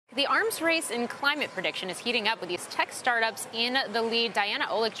The arms race in climate prediction is heating up with these tech startups in the lead. Diana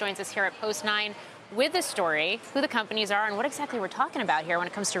Olick joins us here at Post 9 with the story, who the companies are, and what exactly we're talking about here when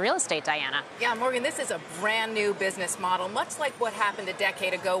it comes to real estate, Diana. Yeah, Morgan, this is a brand new business model, much like what happened a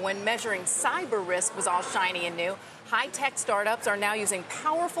decade ago when measuring cyber risk was all shiny and new. High-tech startups are now using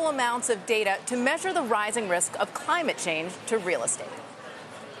powerful amounts of data to measure the rising risk of climate change to real estate.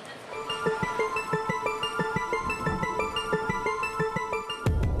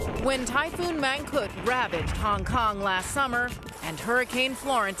 When Typhoon Mangkhut ravaged Hong Kong last summer and Hurricane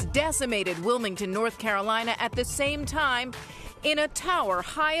Florence decimated Wilmington, North Carolina at the same time, in a tower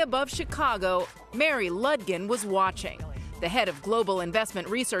high above Chicago, Mary Ludgin was watching. The head of global investment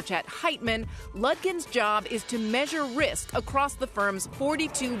research at Heitman, Ludgin's job is to measure risk across the firm's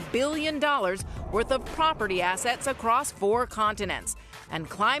 $42 billion worth of property assets across 4 continents. And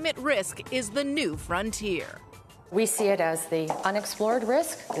climate risk is the new frontier. We see it as the unexplored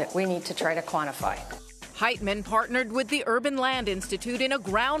risk that we need to try to quantify. Heitman partnered with the Urban Land Institute in a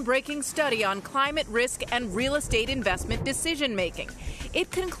groundbreaking study on climate risk and real estate investment decision-making.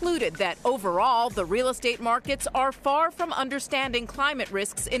 It concluded that overall, the real estate markets are far from understanding climate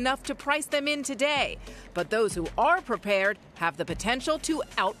risks enough to price them in today. But those who are prepared have the potential to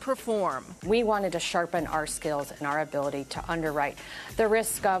outperform. We wanted to sharpen our skills and our ability to underwrite the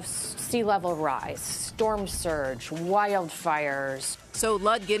risk of sea level rise, storm surge, wildfires. So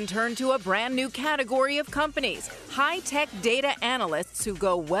Ludgin turned to a brand new category of companies, high-tech data analysts who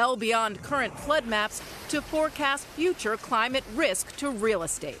go well beyond current flood maps to forecast future climate risk to real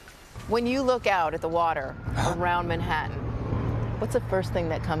estate. When you look out at the water around Manhattan, what's the first thing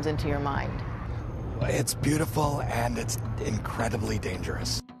that comes into your mind? It's beautiful and it's incredibly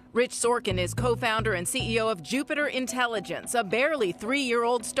dangerous. Rich Sorkin is co-founder and CEO of Jupiter Intelligence, a barely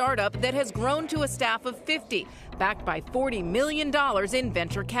 3-year-old startup that has grown to a staff of 50, backed by $40 million in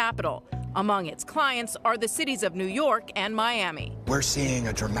venture capital. Among its clients are the cities of New York and Miami. We're seeing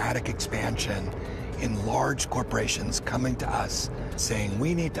a dramatic expansion in large corporations coming to us saying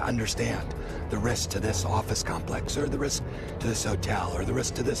we need to understand the risk to this office complex or the risk to this hotel or the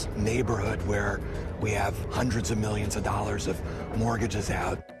risk to this neighborhood where we have hundreds of millions of dollars of mortgages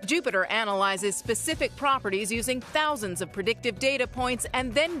out. Jupiter analyzes specific properties using thousands of predictive data points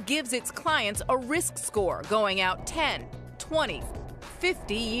and then gives its clients a risk score going out 10, 20,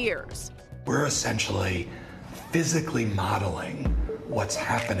 50 years. We're essentially physically modeling what's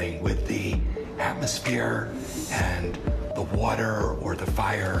happening with the atmosphere and the water or the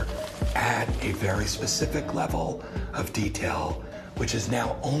fire at a very specific level of detail, which is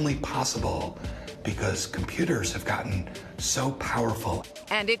now only possible because computers have gotten so powerful.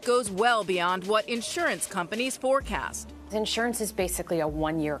 And it goes well beyond what insurance companies forecast. Insurance is basically a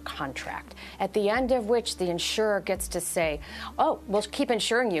 1-year contract, at the end of which the insurer gets to say, oh, we'll keep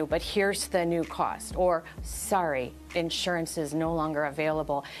insuring you, but here's the new cost. Or, sorry, insurance is no longer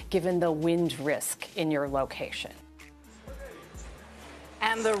available given the wind risk in your location.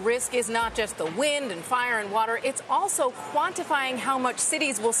 And the risk is not just the wind and fire and water. It's also quantifying how much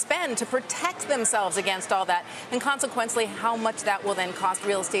cities will spend to protect themselves against all that, and consequently how much that will then cost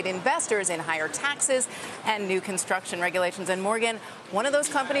real estate investors in higher taxes and new construction regulations. And Morgan, one of those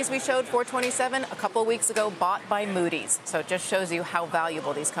companies we showed, 427, a couple of weeks ago, bought by Moody's. So it just shows you how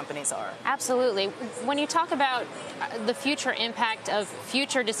valuable these companies are. Absolutely. When you talk about the future impact of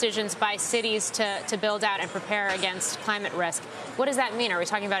future decisions by cities to build out and prepare against climate risk, what does that mean? Are we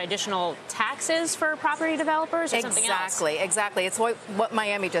talking about additional taxes for property developers or something else? Exactly. It's what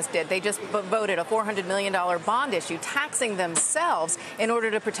Miami just did. They just voted a $400 million bond issue, taxing themselves in order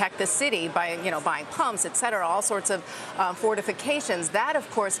to protect the city by, buying pumps, et cetera, all sorts of fortifications. That, of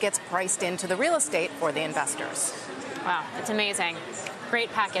course, gets priced into the real estate for the investors. Wow, that's amazing. Great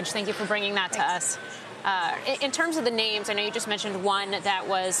package. Thank you for bringing that to us. In terms of the names, I know you just mentioned one that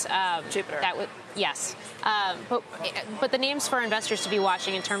was Jupiter. Yes, but the names for investors to be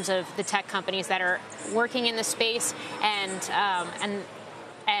watching in terms of the tech companies that are working in the space and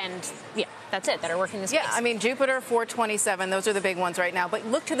yeah, that's it, that are working in the space. Yeah, I mean, Jupiter, 427, those are the big ones right now. But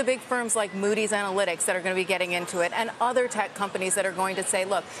look to the big firms like Moody's Analytics that are going to be getting into it, and other tech companies that are going to say,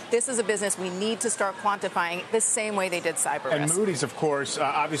 look, this is a business we need to start quantifying the same way they did cyber risk. And Moody's, of course,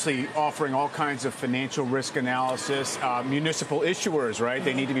 obviously offering all kinds of financial risk analysis. Municipal issuers, right?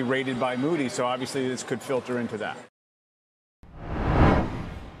 They need to be rated by Moody's, so obviously this could filter into that.